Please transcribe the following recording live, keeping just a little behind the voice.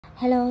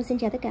Hello, xin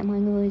chào tất cả mọi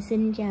người,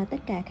 xin chào tất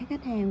cả các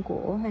khách hàng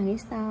của Hoàng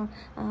Store.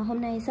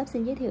 Hôm nay shop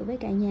xin giới thiệu với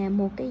cả nhà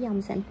một cái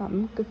dòng sản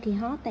phẩm cực kỳ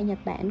hot tại Nhật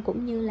Bản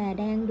cũng như là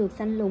đang được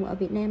săn lùng ở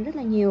Việt Nam rất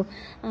là nhiều.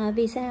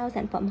 Vì sao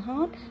sản phẩm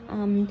hot?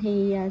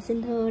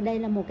 Xin thưa đây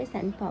là một cái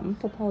sản phẩm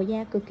phục hồi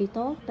da cực kỳ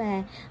tốt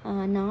và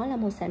nó là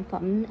một sản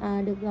phẩm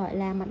được gọi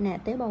là mặt nạ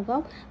tế bào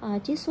gốc,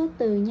 chiết xuất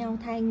từ nhau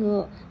thai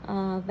ngựa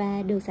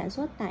và được sản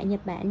xuất tại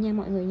Nhật Bản nha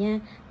mọi người nha.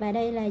 Và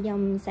đây là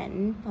dòng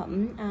sản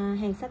phẩm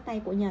hàng xách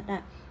tay của Nhật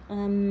ạ.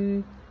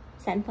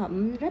 Sản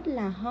phẩm rất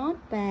là hot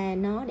và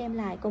nó đem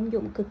lại công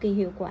dụng cực kỳ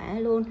hiệu quả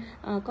luôn.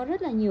 Có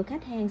rất là nhiều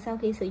khách hàng sau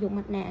khi sử dụng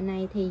mặt nạ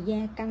này thì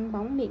da căng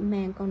bóng mịn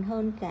màng còn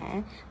hơn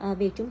cả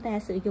việc chúng ta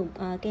sử dụng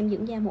kem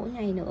dưỡng da mỗi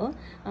ngày nữa.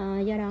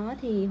 Do đó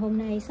thì hôm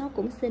nay shop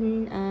cũng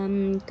xin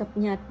cập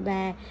nhật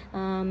và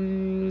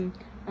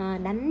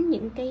đánh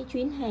những cái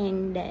chuyến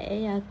hàng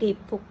để kịp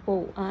phục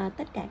vụ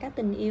tất cả các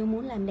tình yêu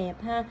muốn làm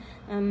đẹp ha.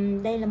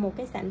 Đây là một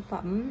cái sản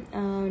phẩm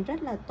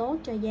rất là tốt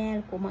cho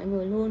da của mọi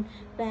người luôn,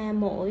 và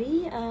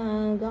mỗi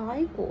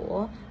gói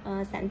của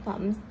sản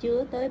phẩm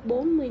chứa tới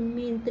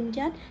 40ml tinh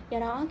chất. Do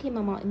đó khi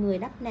mà mọi người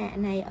đắp nạ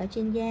này ở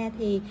trên da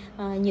thì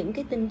những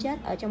cái tinh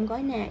chất ở trong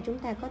gói nạ chúng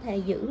ta có thể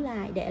giữ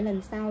lại để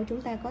lần sau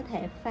chúng ta có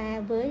thể pha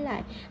với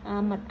lại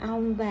mật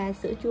ong và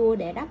sữa chua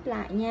để đắp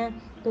lại nha.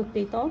 Cực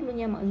kỳ tốt luôn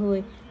nha mọi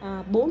người.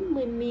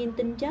 40ml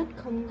tinh chất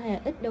không hề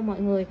ít đâu mọi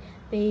người.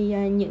 Vì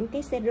những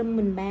cái serum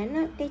mình bán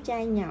á, cái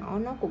chai nhỏ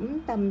nó cũng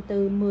tầm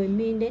từ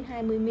 10ml đến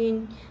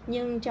 20ml,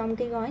 nhưng trong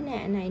cái gói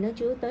nạ này nó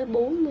chứa tới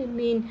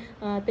 40ml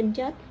tinh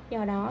chất.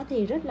 Do đó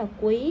thì rất là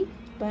quý.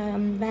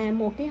 Và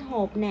một cái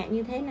hộp nạ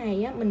như thế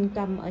này á, mình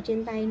cầm ở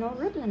trên tay nó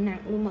rất là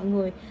nặng luôn mọi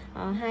người,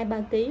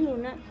 2-3 kg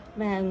luôn á,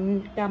 và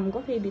cầm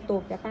có khi bị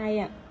tuột cả tay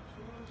ạ.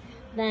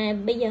 Và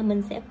bây giờ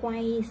mình sẽ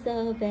quay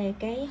sơ về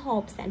cái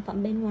hộp sản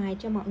phẩm bên ngoài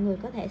cho mọi người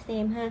có thể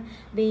xem ha.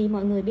 Vì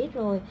mọi người biết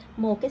rồi,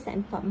 một cái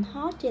sản phẩm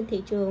hot trên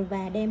thị trường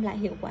và đem lại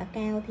hiệu quả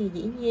cao thì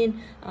dĩ nhiên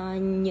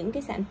những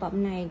cái sản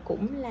phẩm này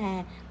cũng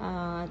là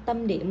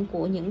tâm điểm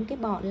của những cái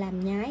bọn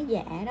làm nhái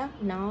giả đó.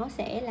 Nó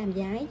sẽ làm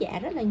nhái giả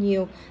rất là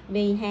nhiều.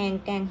 Vì hàng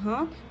càng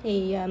hot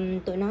thì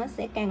tụi nó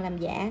sẽ càng làm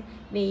giả.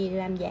 Vì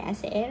làm giả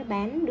sẽ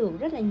bán được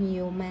rất là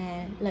nhiều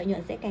mà lợi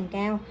nhuận sẽ càng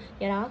cao.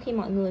 Do đó khi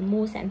mọi người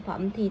mua sản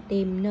phẩm thì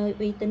tìm nơi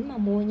uy tín mà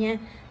mua nha.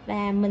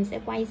 Và mình sẽ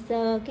quay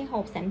sơ cái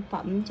hộp sản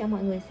phẩm cho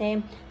mọi người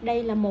xem.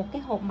 Đây là một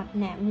cái hộp mặt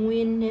nạ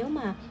nguyên. Nếu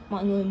mà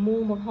mọi người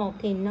mua một hộp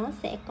thì nó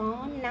sẽ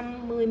có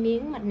 50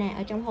 miếng mặt nạ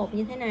ở trong hộp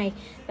như thế này,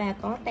 và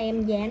có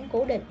tem dán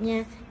cố định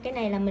nha. Cái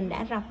này là mình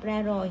đã rọc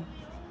ra rồi,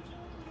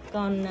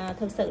 còn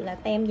thực sự là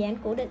tem dán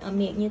cố định ở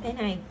miệng như thế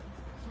này.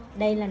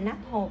 Đây là nắp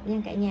hộp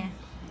nha cả nhà.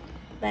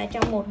 Và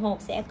trong một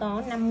hộp sẽ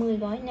có 50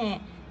 gói nạ.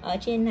 Ở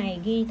trên này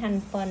ghi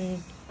thành phần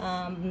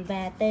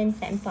và tên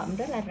sản phẩm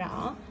rất là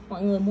rõ.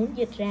 Mọi người muốn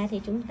dịch ra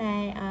thì chúng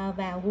ta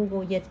vào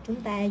Google dịch, chúng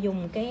ta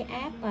dùng cái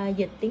app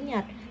dịch tiếng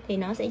Nhật thì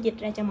nó sẽ dịch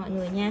ra cho mọi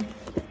người nha.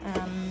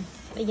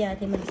 Bây giờ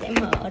thì mình sẽ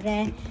mở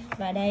ra,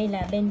 và đây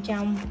là bên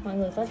trong. Mọi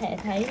người có thể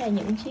thấy là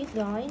những chiếc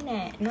gói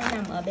nạ nó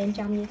nằm ở bên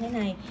trong như thế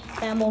này.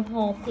 Và một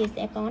hộp thì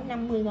sẽ có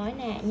 50 gói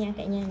nạ nha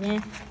cả nhà nha.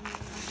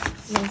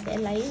 Mình sẽ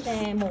lấy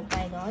ra một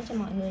vài gói cho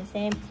mọi người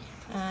xem.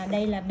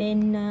 Đây là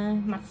bên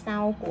mặt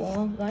sau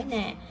của gói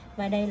nạ,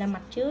 và đây là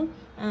mặt trước.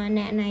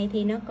 Nạ này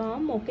thì nó có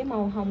một cái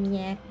màu hồng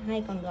nhạt,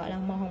 hay còn gọi là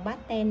màu hồng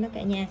pastel đó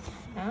cả nhà.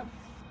 Đó.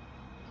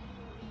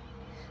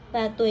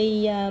 Và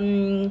tùy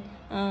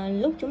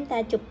lúc chúng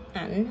ta chụp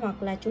ảnh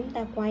hoặc là chúng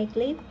ta quay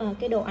clip,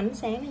 cái độ ánh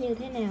sáng như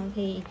thế nào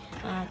thì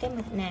cái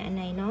mặt nạ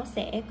này nó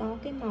sẽ có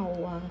cái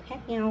màu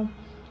khác nhau.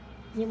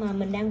 Nhưng mà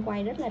mình đang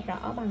quay rất là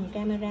rõ bằng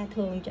camera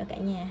thường cho cả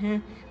nhà ha.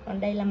 Còn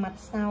đây là mặt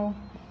sau.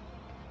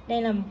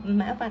 Đây là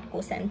mã vạch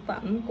của sản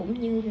phẩm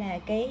cũng như là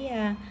cái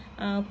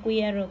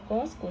QR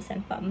code của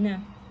sản phẩm nè.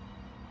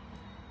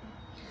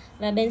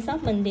 Và bên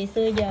shop mình thì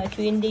xưa giờ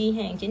chuyên đi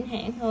hàng chính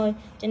hãng thôi,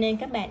 cho nên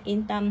các bạn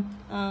yên tâm.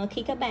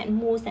 Khi các bạn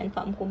mua sản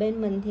phẩm của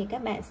bên mình thì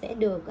các bạn sẽ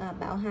được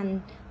bảo hành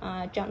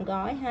trọn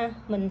gói ha.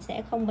 Mình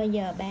sẽ không bao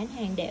giờ bán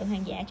hàng đểu,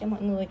 hàng giả cho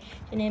mọi người,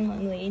 cho nên mọi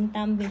người yên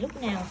tâm. Vì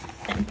lúc nào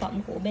sản phẩm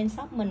của bên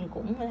shop mình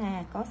cũng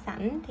là có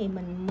sẵn thì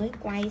mình mới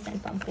quay sản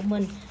phẩm của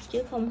mình,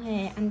 chứ không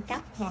hề ăn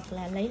cắp hoặc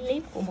là lấy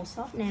clip của một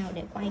shop nào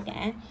để quay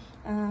cả.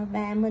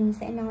 Và mình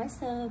sẽ nói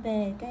sơ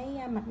về cái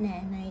mặt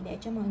nạ này để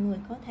cho mọi người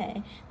có thể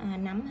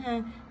nắm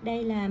ha.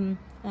 Đây là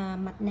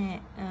mặt nạ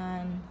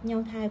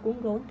nhau thai cuốn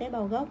rốn tế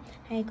bào gốc,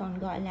 hay còn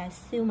gọi là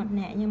siêu mặt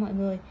nạ nha mọi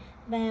người.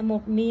 Và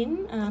một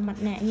miếng mặt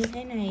nạ như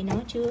thế này nó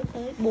chứa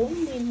tới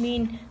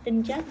 40ml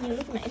tinh chất như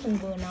lúc nãy mình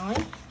vừa nói.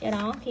 Do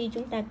đó khi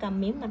chúng ta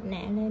cầm miếng mặt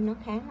nạ lên nó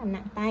khá là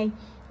nặng tay.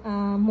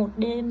 Một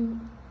đêm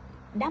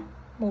đắp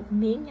một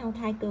miếng nhau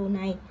thai cừu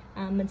này,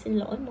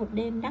 một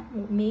đêm đắp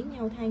một miếng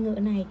nhau thai ngựa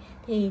này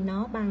thì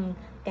nó bằng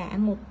cả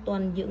một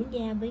tuần dưỡng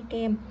da với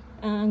kem.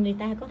 Người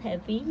ta có thể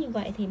ví như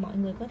vậy thì mọi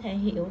người có thể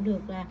hiểu được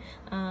là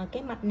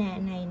cái mặt nạ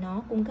này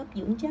nó cung cấp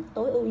dưỡng chất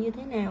tối ưu như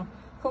thế nào.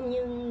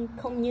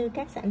 Không như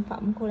các sản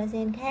phẩm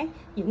collagen khác,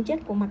 dưỡng chất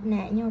của mặt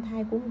nạ nhau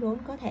thai cuốn rốn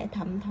có thể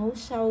thẩm thấu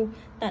sâu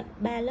tận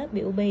 3 lớp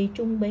biểu bì,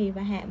 trung bì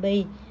và hạ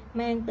bì.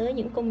 mang tới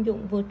những công dụng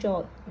vượt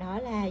trội, đó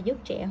là giúp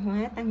trẻ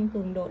hóa, tăng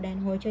cường độ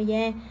đàn hồi cho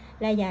da,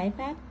 là giải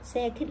pháp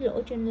xe khít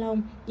lỗ trên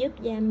lông, giúp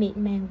da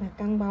mịn màng và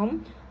căng bóng,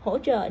 hỗ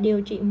trợ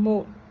điều trị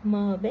mụn,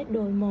 mờ, vết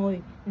đồi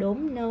mồi,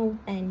 đốm nâu,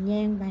 tàn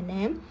nhang và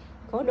nám,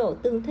 có độ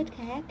tương thích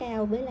khá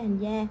cao với làn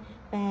da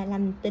và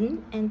lành tính,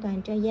 an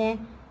toàn cho da,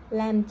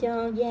 làm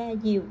cho da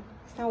dịu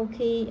sau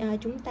khi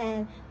chúng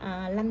ta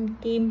lăn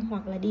kim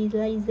hoặc là đi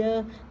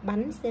laser,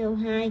 bắn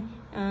CO2.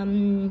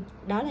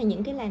 Đó là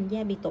những cái làn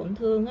da bị tổn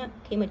thương á,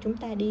 khi mà chúng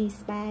ta đi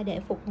spa để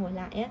phục hồi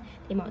lại á,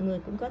 thì mọi người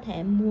cũng có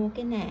thể mua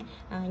cái nạ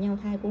nhau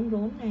thai cuốn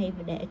rốn này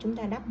để chúng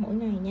ta đắp mỗi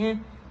ngày nha.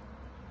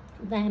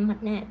 Và mặt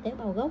nạ tế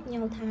bào gốc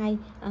nhau thai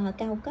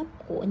cao cấp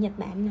của Nhật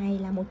Bản này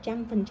là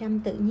 100%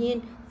 tự nhiên,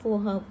 phù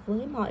hợp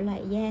với mọi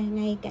loại da,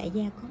 ngay cả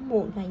da có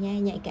mụn và da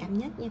nhạy cảm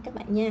nhất nha các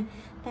bạn nha.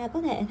 Và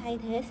có thể thay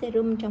thế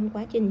serum trong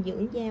quá trình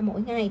dưỡng da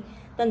mỗi ngày.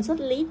 Tần suất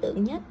lý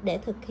tưởng nhất để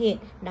thực hiện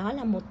đó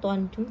là 1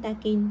 tuần chúng ta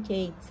kiên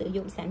trì sử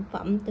dụng sản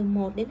phẩm từ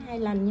 1 đến 2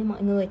 lần nha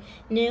mọi người.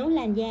 Nếu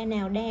làn da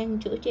nào đang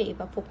chữa trị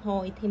và phục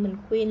hồi thì mình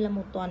khuyên là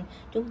 1 tuần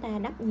chúng ta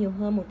đắp nhiều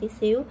hơn một tí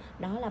xíu,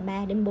 đó là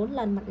 3 đến 4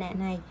 lần mặt nạ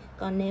này.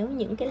 Còn nếu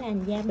những cái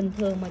làn da bình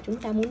thường mà chúng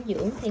ta muốn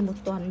dưỡng thì 1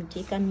 tuần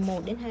chỉ cần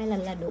 1 đến 2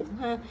 lần là đủ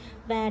ha.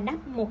 Và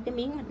đắp một cái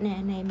miếng mặt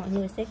nạ này mọi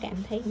người sẽ cảm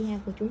thấy da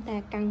của chúng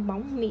ta căng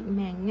bóng, mịn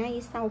màng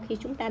ngay sau khi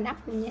chúng ta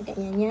đắp luôn nha cả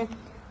nhà nha.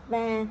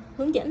 Và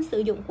hướng dẫn sử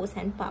dụng của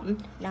sản phẩm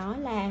đó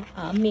là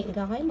ở miệng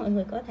gói, mọi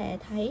người có thể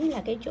thấy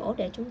là cái chỗ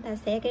để chúng ta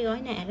xé cái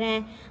gói nạ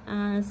ra.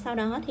 Sau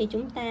đó thì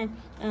chúng ta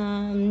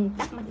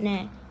đắp mặt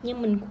nạ.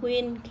 Nhưng mình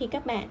khuyên khi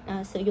các bạn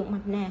sử dụng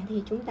mặt nạ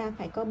thì chúng ta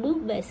phải có bước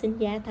vệ sinh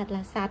da thật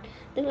là sạch,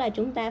 tức là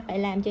chúng ta phải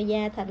làm cho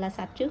da thật là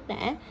sạch trước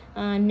đã.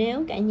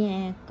 Nếu cả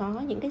nhà có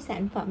những cái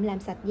sản phẩm làm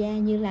sạch da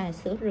như là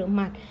sữa rửa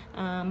mặt,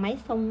 máy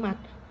xông mặt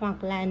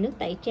hoặc là nước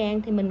tẩy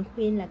trang thì mình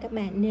khuyên là các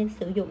bạn nên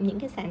sử dụng những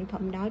cái sản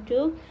phẩm đó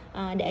trước,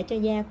 để cho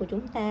da của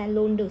chúng ta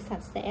luôn được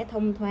sạch sẽ,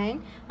 thông thoáng,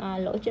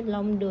 lỗ chân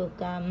lông được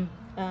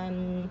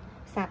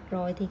sạch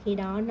rồi thì khi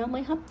đó nó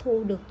mới hấp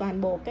thu được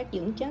toàn bộ các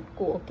dưỡng chất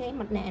của cái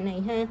mặt nạ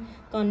này ha.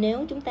 Còn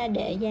nếu chúng ta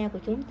để da của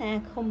chúng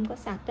ta không có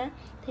sạch á,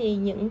 thì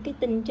những cái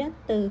tinh chất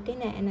từ cái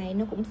nạ này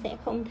nó cũng sẽ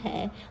không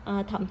thể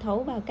thẩm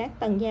thấu vào các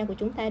tầng da của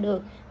chúng ta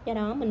được. Do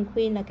đó mình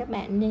khuyên là các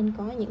bạn nên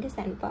có những cái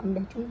sản phẩm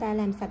để chúng ta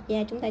làm sạch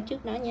da chúng ta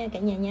trước đó nha cả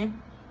nhà nha.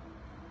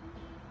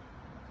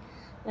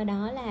 Và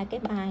đó là cái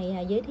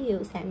bài giới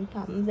thiệu sản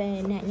phẩm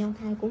về nạ nhau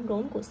thai cuốn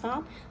rốn của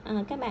shop.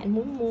 Các bạn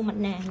muốn mua mặt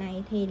nạ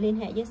này thì liên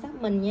hệ với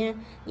shop mình nha.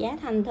 Giá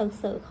thành thực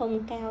sự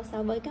không cao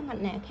so với các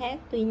mặt nạ khác,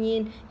 tuy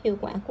nhiên hiệu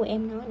quả của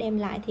em nó đem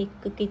lại thì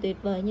cực kỳ tuyệt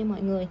vời nha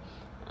mọi người.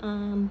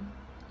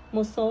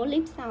 Một số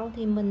clip sau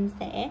thì mình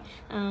sẽ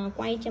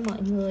quay cho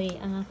mọi người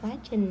quá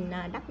trình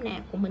đắp nạ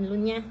của mình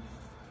luôn nha.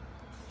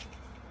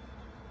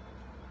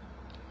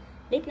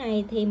 Clip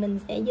này thì mình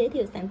sẽ giới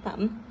thiệu sản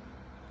phẩm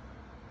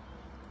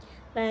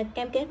và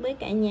cam kết với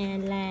cả nhà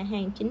là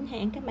hàng chính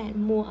hãng các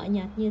bạn mua ở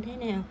Nhật như thế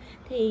nào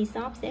thì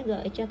shop sẽ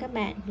gửi cho các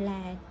bạn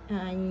là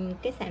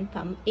cái sản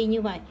phẩm y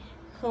như vậy,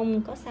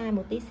 không có sai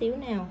một tí xíu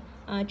nào.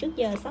 Trước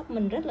giờ shop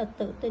mình rất là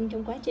tự tin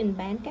trong quá trình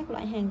bán các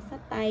loại hàng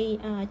xách tay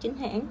chính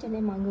hãng, cho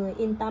nên mọi người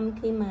yên tâm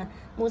khi mà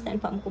mua sản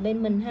phẩm của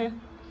bên mình ha.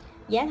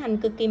 Giá thành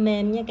cực kỳ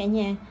mềm nha cả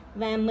nhà,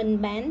 và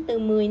mình bán từ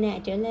 10 nạ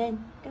trở lên.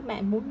 Các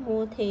bạn muốn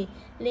mua thì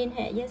liên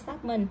hệ với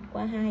shop mình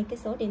qua 2 cái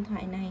số điện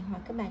thoại này,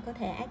 hoặc các bạn có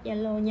thể add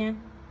Zalo nha.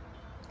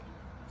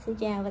 Xin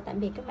chào và tạm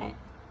biệt các bạn.